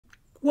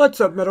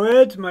What's up,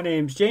 Metalheads? My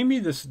name's Jamie.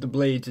 This is the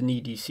Blades and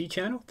EDC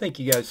channel. Thank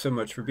you guys so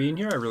much for being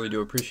here. I really do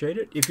appreciate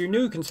it. If you're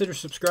new, consider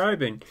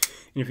subscribing.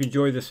 And if you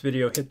enjoy this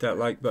video, hit that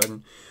like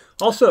button.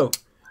 Also,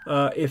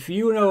 if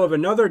you know of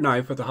another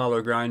knife with a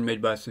hollow grind made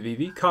by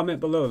Civivi, comment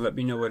below and let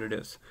me know what it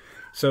is.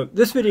 So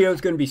this video is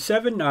going to be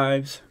 7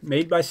 knives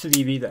made by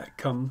Civivi that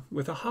come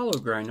with a hollow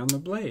grind on the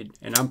blade.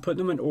 And I'm putting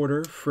them in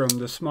order from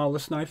the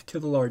smallest knife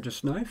to the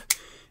largest knife.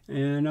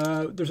 And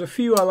there's a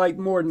few I like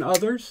more than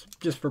others,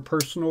 just for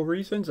personal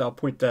reasons. I'll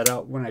point that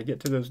out when I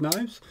get to those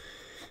knives.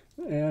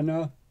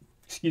 And,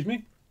 excuse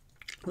me.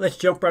 Let's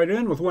jump right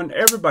in with one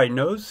everybody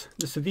knows,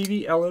 the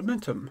Civivi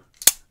Elementum.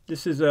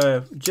 This is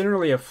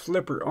generally a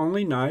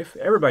flipper-only knife.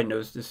 Everybody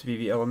knows the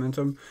Civivi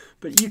Elementum,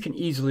 but you can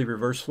easily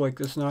reverse flick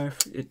this knife.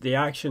 The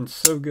action's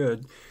so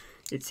good,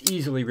 it's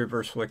easily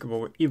reverse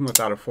flickable, even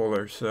without a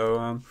fuller.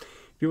 So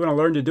if you want to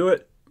learn to do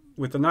it,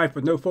 with a knife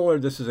with no fuller,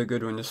 this is a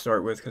good one to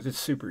start with because it's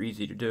super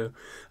easy to do.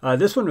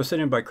 This one was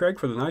sent in by Craig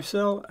for the knife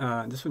sale.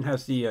 This one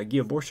has the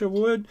Borsche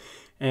wood,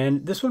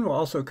 and this one will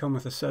also come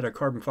with a set of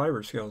carbon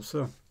fiber scales.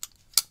 So,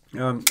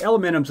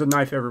 Elementum's a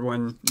knife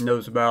everyone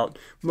knows about.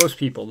 Most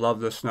people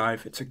love this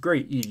knife. It's a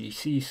great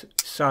EDC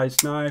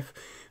sized knife,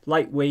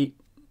 lightweight,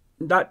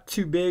 not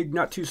too big,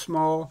 not too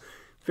small,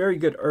 very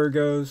good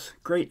ergos,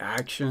 great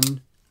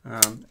action.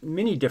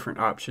 Many different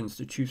options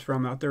to choose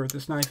from out there with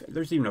this knife.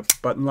 There's even a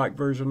button-lock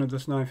version of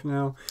this knife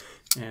now,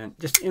 and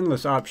just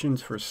endless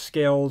options for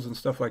scales and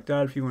stuff like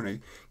that if you want to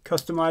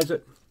customize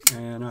it.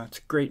 And it's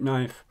a great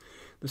knife.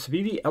 The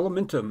Civivi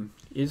Elementum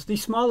is the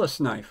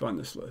smallest knife on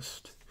this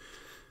list.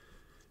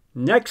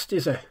 Next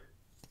is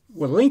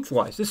well,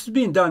 lengthwise, this is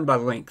being done by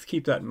length.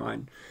 Keep that in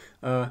mind,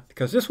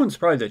 because this one's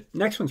probably the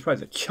next one's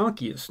probably the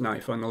chunkiest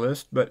knife on the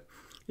list, but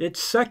it's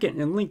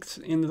second in length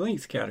in the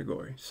length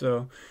category.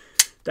 So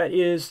that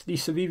is the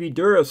Civivi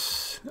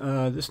Durus.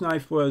 This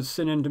knife was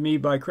sent in to me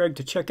by Craig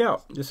to check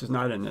out. This is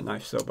not in the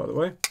knife sale, by the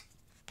way.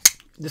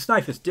 This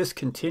knife is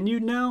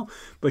discontinued now,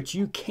 but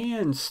you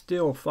can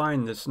still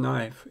find this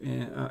knife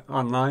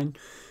online.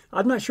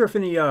 I'm not sure if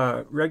any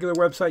regular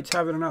websites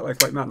have it or not,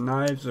 like White Mountain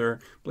Knives or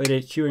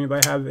BladesAndEDC.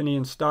 Anybody have any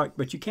in stock?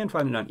 But you can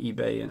find it on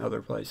eBay and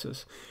other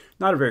places.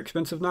 Not a very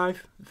expensive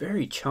knife.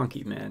 Very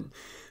chunky, man.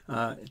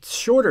 It's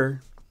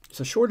shorter.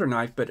 It's a shorter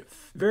knife, but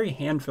very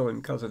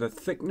hand-filling because of the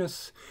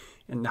thickness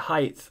and the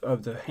height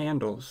of the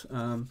handles.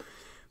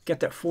 Get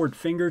that forward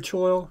finger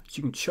choil that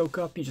you can choke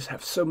up. You just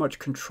have so much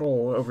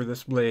control over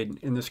this blade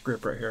in this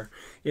grip right here.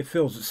 It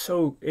feels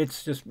so,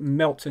 it's just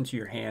melts into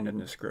your hand in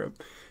this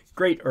grip.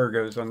 Great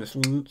ergos on this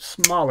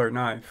smaller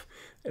knife,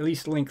 at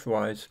least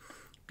lengthwise.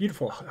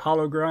 Beautiful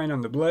hollow grind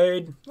on the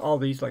blade. All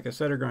these, like I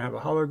said, are going to have a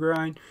hollow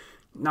grind.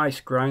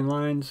 Nice grind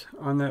lines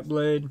on that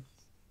blade.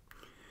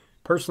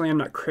 Personally, I'm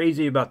not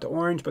crazy about the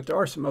orange, but there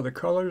are some other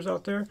colors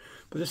out there.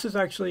 But this is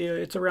actually,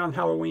 it's around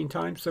Halloween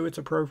time, so it's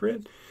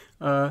appropriate.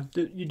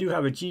 You do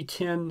have a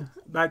G10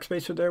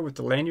 backspacer there with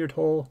the lanyard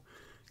hole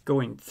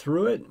going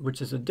through it,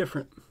 which is a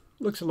different,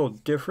 looks a little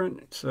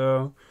different.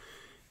 So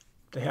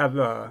they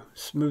have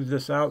smoothed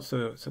this out,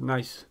 so it's a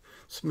nice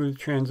smooth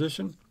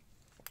transition.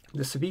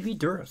 The Civivi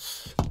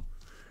Durus.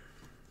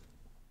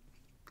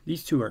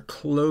 These two are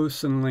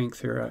close in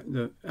length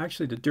here.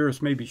 Actually, the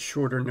Durus may be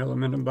shorter than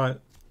Elementum by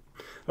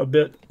a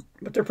bit,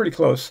 but they're pretty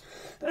close.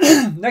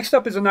 Next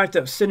up is a knife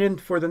that was sent in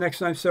for the next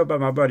knife sale by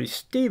my buddy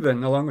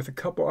Steven, along with a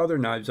couple other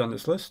knives on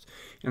this list,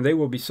 and they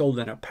will be sold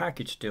in a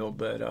package deal.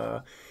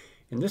 But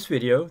in this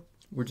video,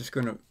 we're just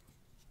going to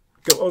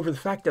go over the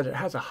fact that it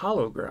has a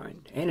hollow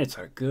grind, and it's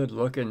a good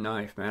looking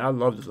knife, man. I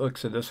love the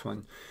looks of this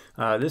one.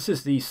 This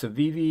is the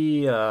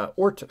Civivi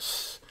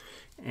Ortis,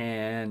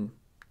 and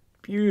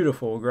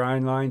beautiful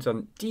grind lines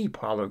on deep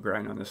hollow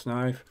grind on this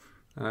knife.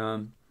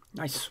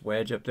 Nice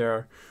swedge up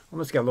there.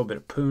 Almost got a little bit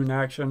of poon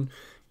action.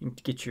 You can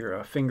get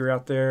your finger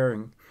out there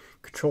and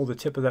control the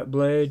tip of that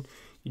blade.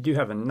 You do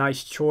have a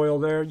nice choil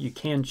there. You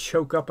can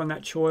choke up on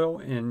that choil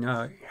and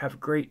have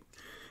great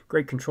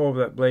control of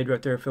that blade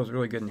right there. It feels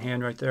really good in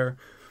hand right there.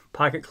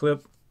 Pocket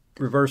clip,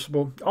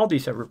 reversible. All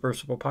these have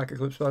reversible pocket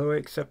clips, by the way,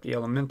 except the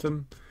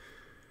Elementum.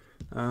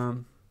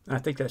 I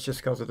think that's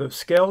just because of those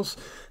scales.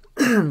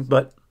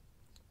 But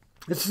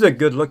this is a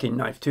good looking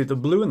knife too. The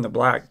blue and the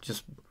black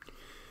just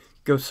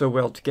go so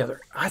well together.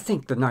 I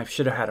think the knife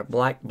should have had a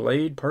black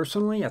blade,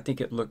 personally. I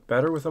think it looked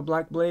better with a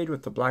black blade,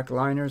 with the black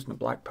liners and the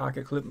black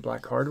pocket clip and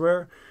black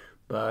hardware.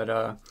 But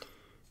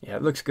yeah,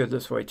 it looks good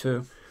this way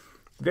too.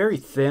 Very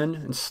thin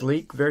and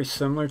sleek, very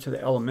similar to the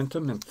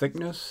Elementum in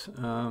thickness.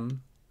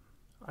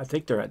 I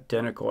think they're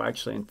identical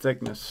actually in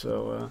thickness,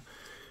 so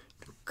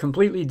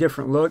completely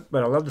different look.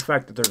 But I love the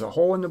fact that there's a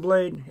hole in the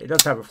blade. It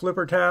does have a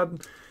flipper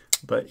tab,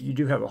 but you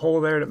do have a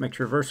hole there that makes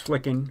reverse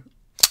flicking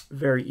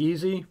very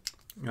easy.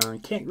 You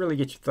can't really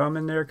get your thumb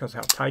in there because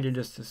how tight it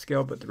is to the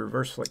scale, but the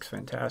reverse flick's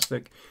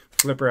fantastic.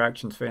 Flipper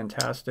action's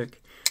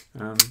fantastic.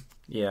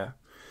 Yeah,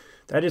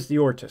 that is the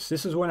Ortis.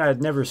 This is one I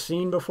had never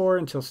seen before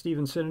until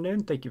Steven sent it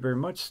in. Thank you very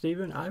much,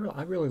 Steven.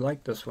 I really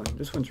like this one.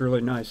 This one's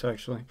really nice,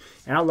 actually.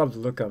 And I love the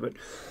look of it.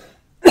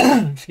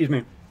 Excuse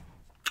me.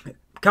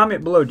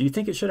 Comment below, do you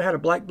think it should have had a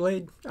black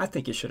blade? I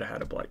think it should have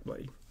had a black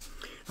blade.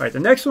 All right, the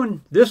next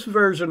one, this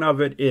version of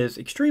it is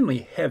extremely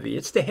heavy.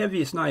 It's the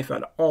heaviest knife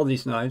out of all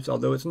these knives,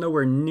 although it's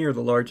nowhere near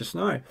the largest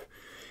knife.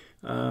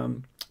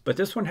 But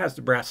this one has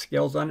the brass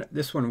scales on it.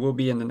 This one will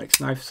be in the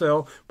next knife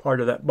sale, part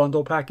of that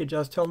bundle package I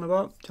was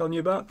telling you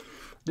about.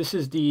 This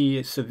is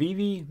the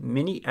Civivi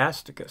Mini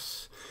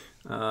Asticus.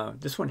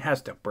 This one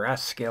has the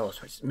brass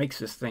scales, which makes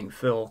this thing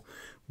feel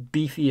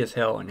beefy as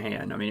hell in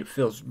hand. I mean, it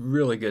feels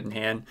really good in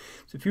hand.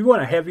 So if you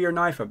want a heavier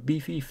knife, a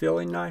beefy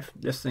feeling knife,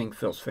 this thing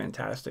feels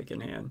fantastic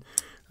in hand.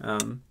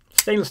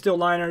 Stainless steel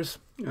liners,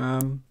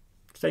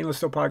 stainless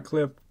steel pod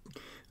clip.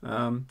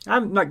 I'm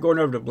not going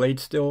over the blade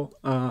steel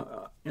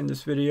in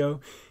this video.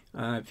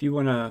 If you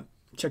want to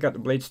check out the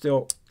blade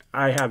steel,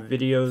 I have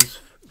videos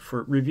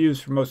for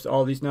reviews for most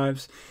all these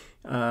knives.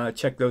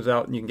 Check those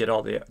out and you can get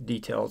all the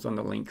details on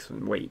the links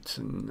and weights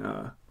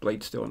and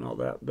blade steel and all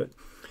that. But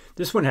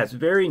this one has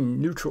very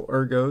neutral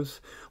ergos.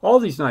 All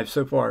these knives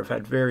so far have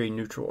had very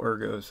neutral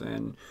ergos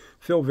and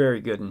feel very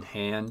good in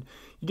hand.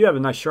 You do have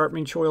a nice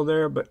sharpening choil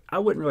there, but I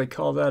wouldn't really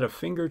call that a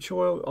finger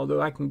choil.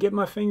 Although I can get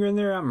my finger in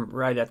there, I'm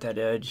right at that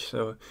edge,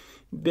 so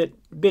bit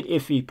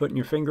iffy putting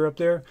your finger up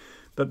there.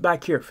 But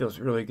back here it feels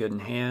really good in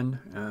hand.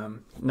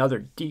 Another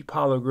deep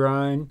hollow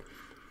grind,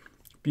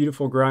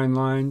 beautiful grind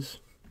lines.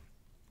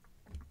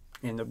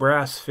 And the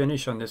brass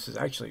finish on this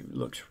actually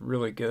looks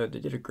really good. They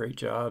did a great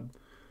job.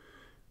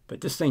 But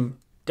this thing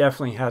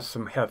definitely has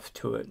some heft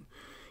to it.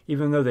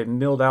 Even though they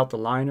milled out the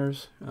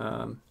liners,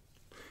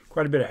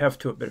 quite a bit of heft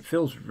to it, but it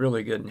feels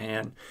really good in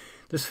hand.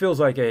 This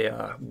feels like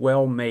a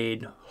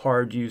well-made,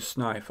 hard-use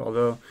knife,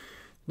 although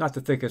not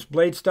the thickest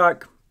blade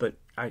stock, but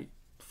it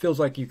feels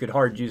like you could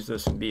hard use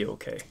this and be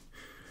okay.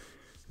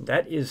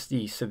 That is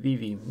the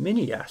Civivi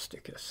Mini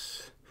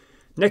Asticus.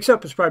 Next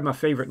up is probably my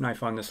favorite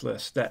knife on this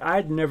list that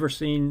I'd never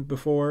seen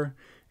before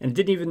and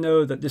didn't even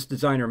know that this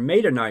designer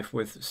made a knife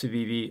with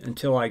Civivi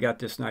until I got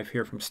this knife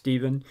here from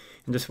Steven.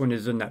 And this one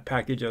is in that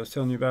package I was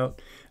telling you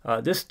about.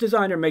 This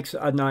designer makes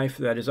a knife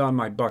that is on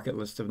my bucket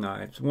list of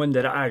knives, one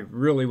that I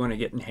really want to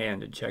get in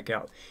hand and check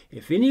out.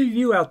 If any of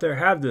you out there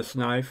have this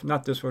knife,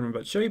 not this one I'm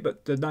about to show you,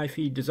 but the knife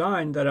he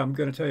designed that I'm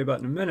going to tell you about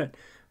in a minute,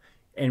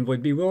 and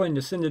would be willing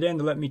to send it in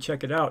to let me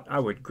check it out, I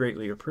would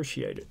greatly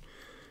appreciate it.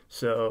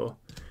 So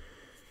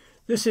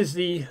this is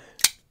the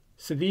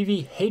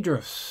Civivi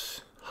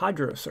Hadros.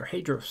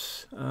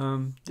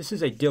 This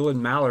is a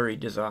Dylan Mallory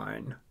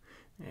design.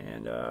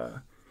 And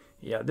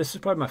yeah, this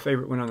is probably my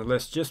favorite one on the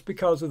list just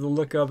because of the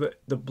look of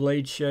it, the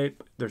blade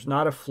shape. There's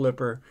not a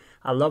flipper.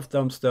 I love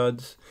thumb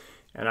studs,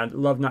 and I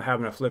love not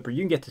having a flipper.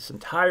 You can get this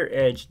entire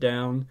edge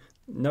down,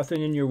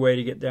 nothing in your way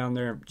to get down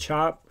there and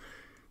chop.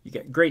 You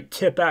get great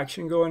tip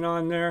action going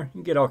on there.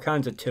 You get all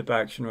kinds of tip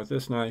action with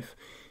this knife.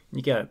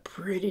 You got a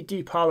pretty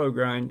deep hollow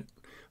grind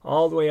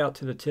all the way out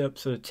to the tip.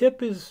 So the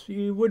tip is,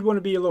 you would want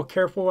to be a little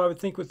careful, I would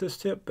think, with this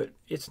tip, but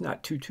it's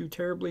not too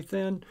terribly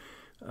thin.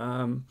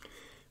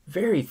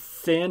 Very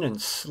thin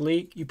and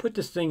sleek. You put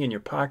this thing in your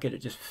pocket, it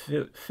just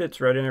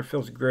fits right in there,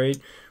 feels great.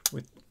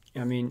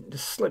 I mean,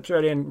 this slips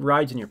right in,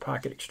 rides in your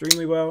pocket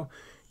extremely well.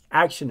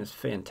 Action is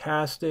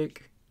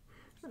fantastic.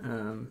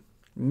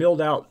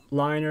 Milled out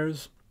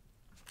liners.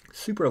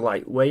 Super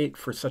lightweight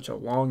for such a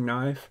long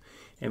knife.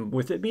 And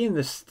with it being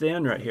this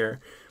thin right here,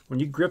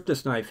 when you grip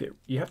this knife,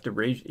 you have to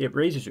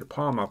raises your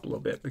palm up a little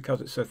bit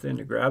because it's so thin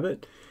to grab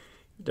it.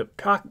 The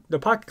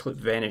pocket clip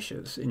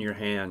vanishes in your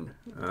hand.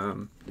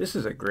 This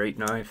is a great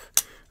knife.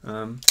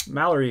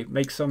 Mallory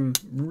makes some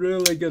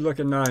really good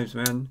looking knives,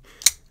 man.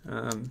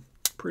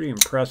 Pretty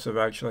impressive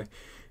actually.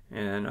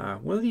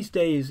 And one of these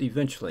days,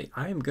 eventually,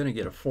 I am going to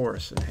get a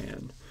Forest in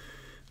hand.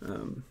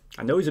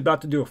 I know he's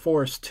about to do a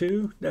Forest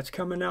 2 that's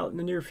coming out in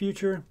the near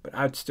future, but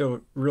I'd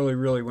still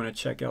really want to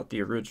check out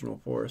the original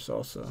Forest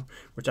also,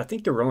 which I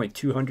think there were only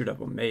 200 of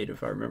them made,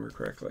 if I remember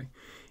correctly.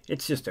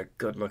 It's just a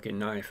good looking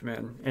knife,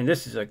 man, and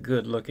this is a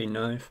good looking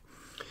knife.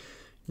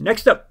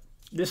 Next up,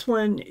 this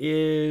will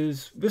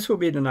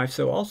be in the knife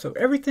sale also.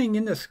 Everything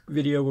in this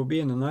video will be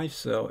in the knife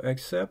sale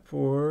except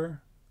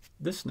for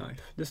this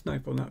knife. This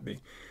knife will not be.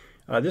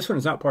 This one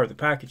is not part of the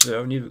package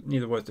though,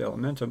 neither was the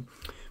Elementum.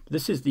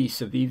 This is the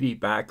Civivi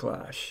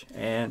Backlash,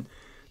 and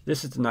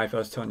this is the knife I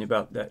was telling you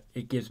about that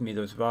it gives me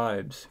those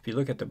vibes. If you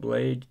look at the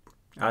blade,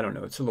 I don't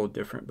know, it's a little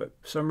different, but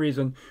for some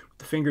reason,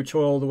 the finger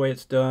choil, the way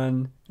it's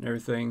done and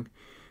everything,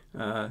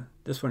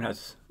 this one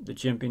has the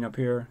jimping up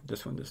here,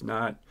 this one does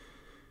not.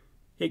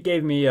 It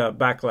gave me a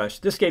Backlash.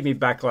 This gave me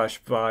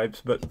Backlash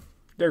vibes, but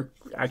they're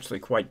actually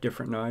quite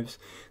different knives.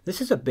 This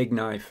is a big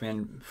knife,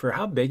 and for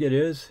how big it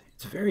is,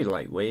 it's very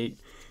lightweight.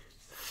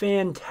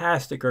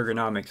 Fantastic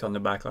ergonomics on the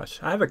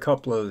Backlash. I have a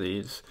couple of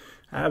these.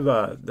 I have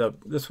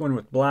this one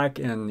with black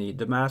and the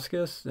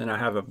Damascus, and I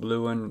have a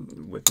blue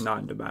one with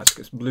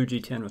non-Damascus, blue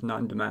G10 with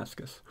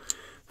non-Damascus.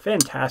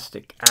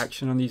 Fantastic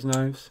action on these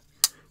knives.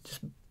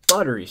 Just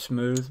buttery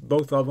smooth.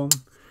 Both of them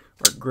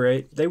are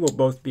great. They will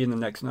both be in the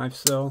next knife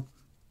sale.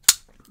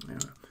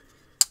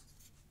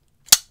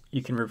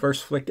 You can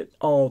reverse flick it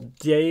all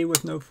day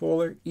with no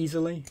fuller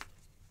easily.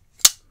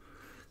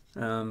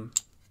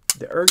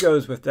 The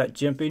ergos with that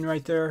jimping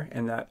right there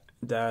and that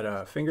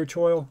finger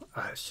choil,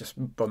 it's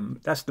just boom.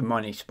 That's the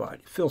money spot.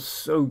 It feels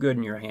so good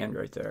in your hand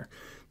right there.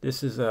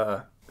 This is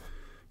yeah,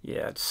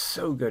 it's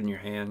so good in your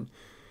hand.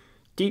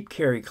 Deep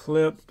carry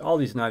clip. All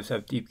these knives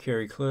have deep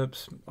carry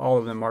clips. All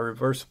of them are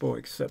reversible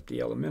except the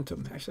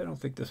Elementum. Actually, I don't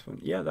think this one.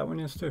 Yeah, that one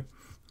is too.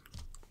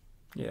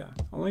 Yeah,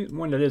 only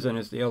one that isn't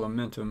is the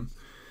Elementum.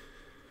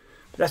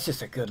 But that's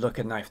just a good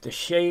looking knife. The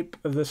shape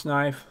of this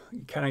knife,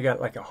 you kind of got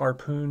like a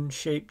harpoon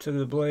shape to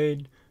the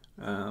blade.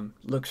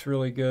 Looks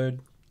really good.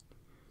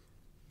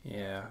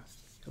 Yeah,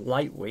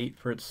 lightweight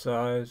for its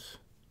size.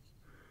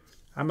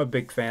 I'm a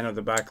big fan of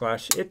the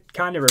Backlash. It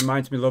kind of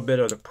reminds me a little bit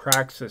of the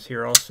Praxis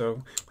here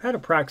also. I had a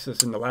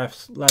Praxis in the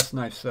last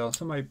knife sale.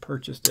 Somebody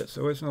purchased it,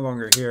 so it's no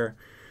longer here.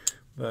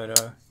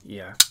 But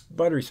yeah,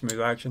 buttery smooth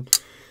action.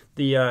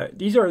 These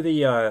are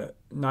the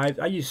knives.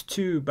 I use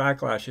 2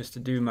 Backlashes to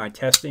do my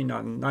testing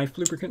on knife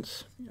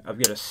lubricants. I've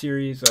got a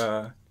series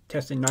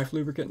testing knife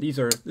lubricant. This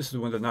is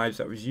one of the knives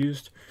that was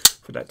used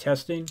for that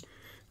testing.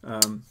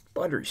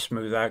 Buttery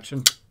smooth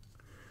action.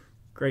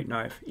 Great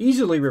knife.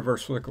 Easily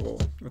reverse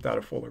flickable without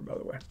a fuller, by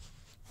the way.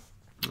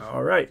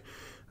 All right.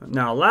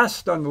 Now,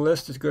 last on the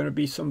list is going to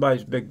be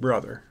somebody's big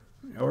brother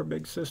or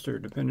big sister,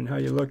 depending how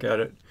you look at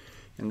it.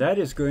 And that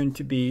is going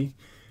to be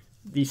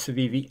the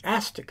Civivi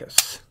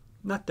Asticus.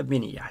 Not the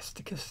mini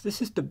Asticus.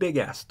 This is the big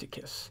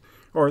Asticus,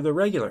 or the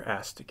regular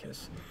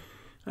Asticus.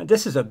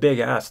 This is a big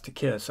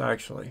Asticus,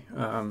 actually.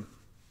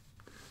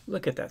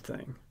 Look at that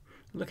thing.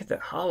 Look at that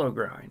hollow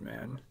grind,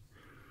 man.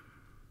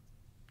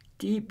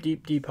 Deep,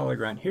 deep, deep hollow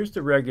grind. Here's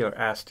the regular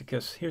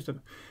Asticus. Here's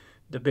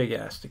the big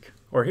Astic.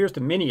 Or here's the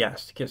mini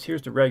Asticus.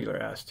 Here's the regular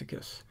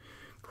Asticus.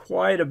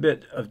 Quite a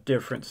bit of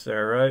difference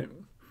there, right?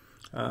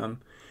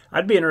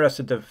 I'd be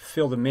interested to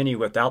feel the mini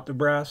without the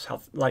brass,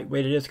 how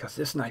lightweight it is, because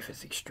this knife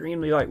is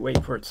extremely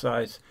lightweight for its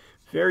size.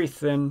 Very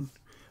thin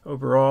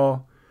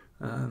overall.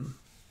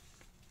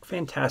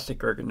 Fantastic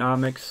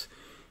ergonomics.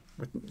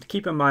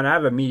 Keep in mind, I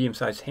have a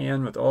medium-sized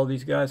hand with all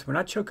these guys. When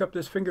I choke up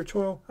this finger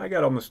choil, I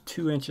got almost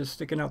 2 inches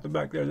sticking out the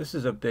back there. This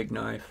is a big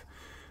knife.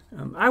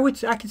 I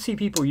could see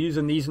people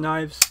using these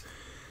knives.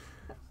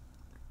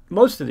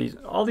 Most of these,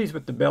 all these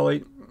with the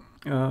belly,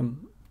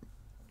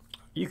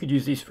 you could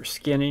use these for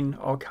skinning,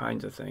 all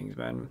kinds of things,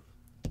 man.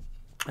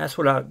 This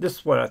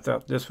is what I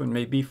thought this one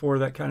may be for,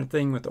 that kind of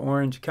thing with the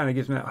orange. Kind of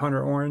gives me that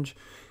hunter orange.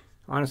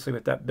 Honestly,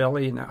 with that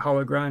belly and that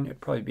hollow grind, it'd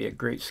probably be a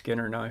great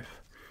skinner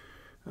knife.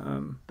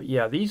 But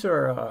yeah, these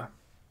are,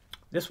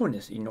 this one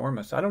is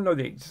enormous. I don't know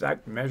the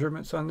exact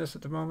measurements on this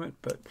at the moment,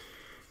 but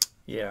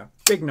yeah,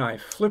 big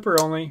knife, flipper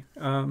only.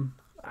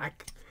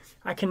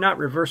 I cannot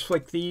reverse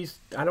flick these.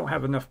 I don't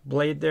have enough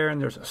blade there,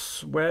 and there's a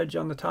swedge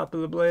on the top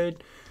of the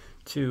blade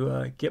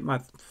to get my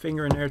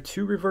finger in there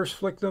to reverse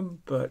flick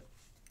them. But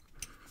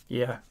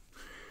yeah,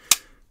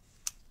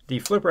 the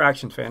flipper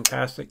action's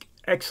fantastic.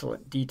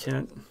 Excellent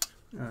detent.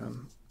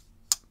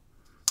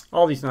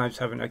 All these knives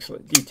have an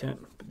excellent detent,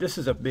 but this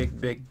is a big,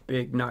 big,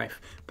 big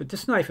knife. But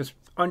this knife is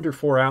under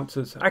 4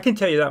 ounces. I can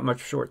tell you that much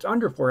for sure. It's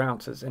under 4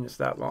 ounces, and it's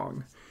that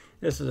long.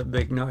 This is a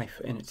big knife,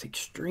 and it's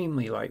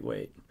extremely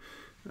lightweight.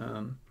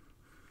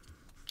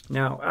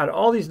 Now, out of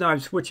all these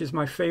knives, which is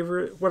my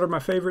favorite? What are my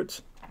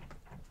favorites?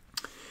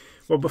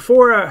 Well,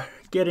 before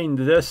getting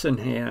this in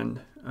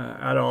hand,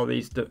 out of all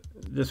these,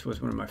 this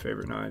was one of my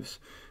favorite knives,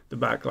 the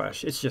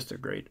Backlash. It's just a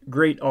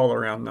great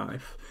all-around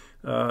knife.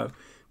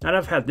 Now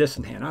I've had this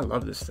in hand. I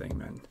love this thing,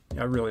 man.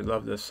 I really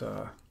love this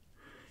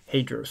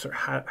Hadros or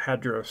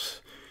Hadros.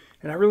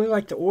 And I really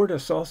like the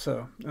Ortis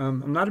also.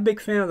 I'm not a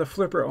big fan of the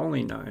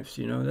flipper-only knives.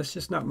 You know, that's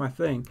just not my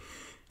thing.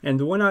 And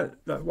the one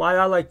why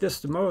I like this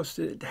the most,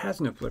 it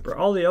has no flipper.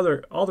 All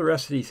the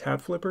rest of these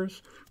have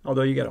flippers.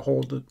 Although you got to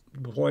hold the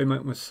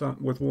deployment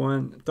with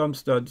one thumb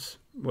studs.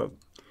 Well,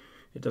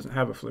 it doesn't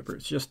have a flipper.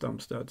 It's just thumb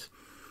studs.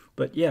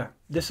 But yeah,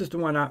 this is the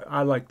one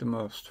I like the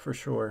most for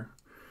sure.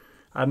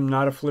 I'm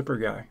not a flipper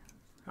guy.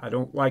 I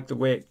don't like the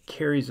way it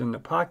carries in the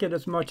pocket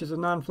as much as a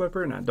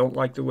non-flipper, and I don't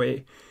like the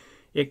way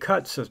it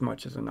cuts as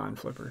much as a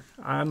non-flipper.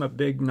 I'm a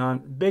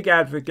big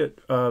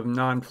advocate of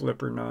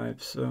non-flipper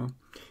knives. So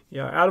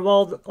yeah, out of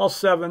all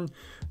 7,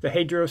 the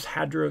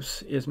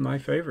Hadros is my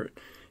favorite.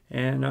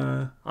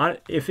 And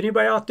if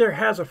anybody out there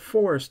has a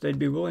Forest they'd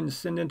be willing to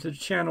send into the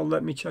channel,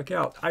 let me check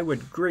out. I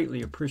would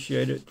greatly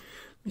appreciate it.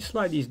 Let me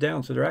slide these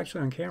down so they're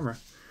actually on camera.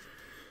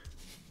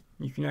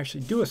 You can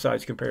actually do a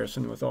size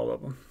comparison with all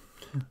of them.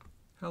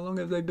 How long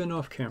have they been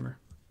off camera?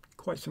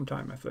 Quite some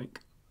time, I think.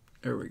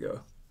 There we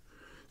go.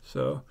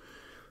 So,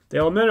 the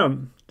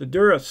Elementum, the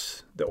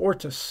Durus, the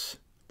Ortis,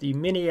 the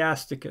Mini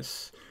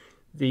Asticus,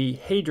 the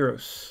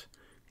Hadros,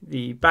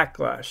 the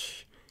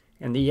Backlash,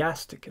 and the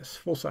Asticus,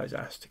 full-size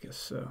Asticus.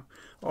 So,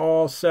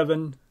 all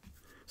 7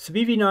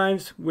 Civivi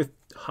knives with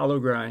hollow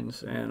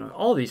grinds, and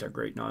all these are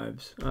great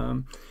knives.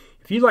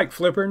 If you like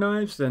flipper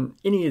knives, then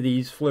any of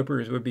these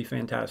flippers would be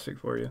fantastic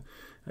for you.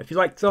 If you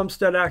like thumb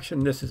stud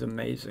action, this is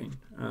amazing.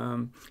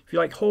 If you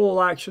like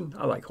hole action,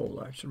 I like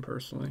hole action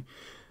personally.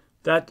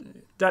 That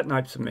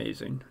knife's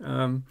amazing.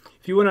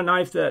 If you want a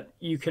knife that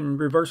you can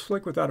reverse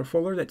flick without a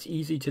fuller, that's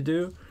easy to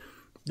do.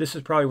 This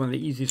is probably one of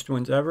the easiest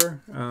ones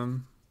ever.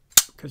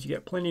 because you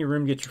get plenty of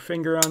room to get your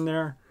finger on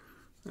there.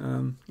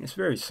 It's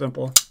very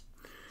simple.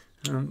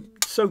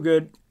 So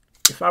good.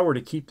 If I were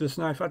to keep this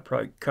knife, I'd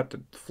probably cut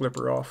the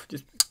flipper off.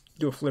 Just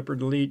do a flipper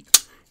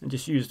delete and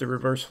just use the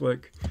reverse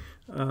flick.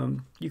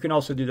 You can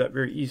also do that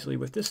very easily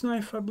with this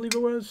knife, I believe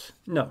it was.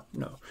 No,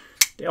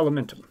 the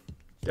Elementum.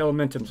 The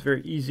Elementum is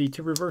very easy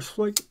to reverse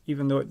flick,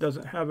 even though it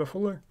doesn't have a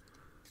fuller.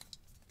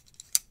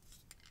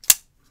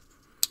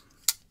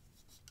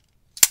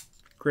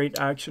 Great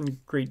action,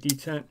 great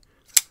detent.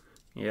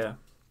 Yeah.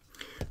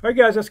 Alright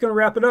guys, that's going to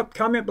wrap it up.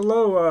 Comment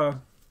below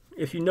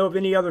if you know of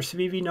any other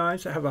Civivi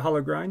knives that have a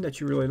hollow grind that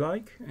you really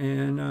like.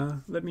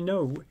 And let me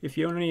know. If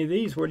you own any of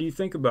these, what do you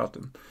think about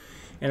them?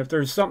 And if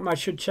there's something I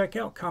should check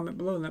out, comment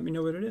below and let me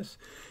know what it is.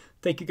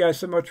 Thank you guys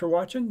so much for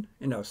watching,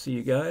 and I'll see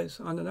you guys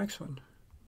on the next one.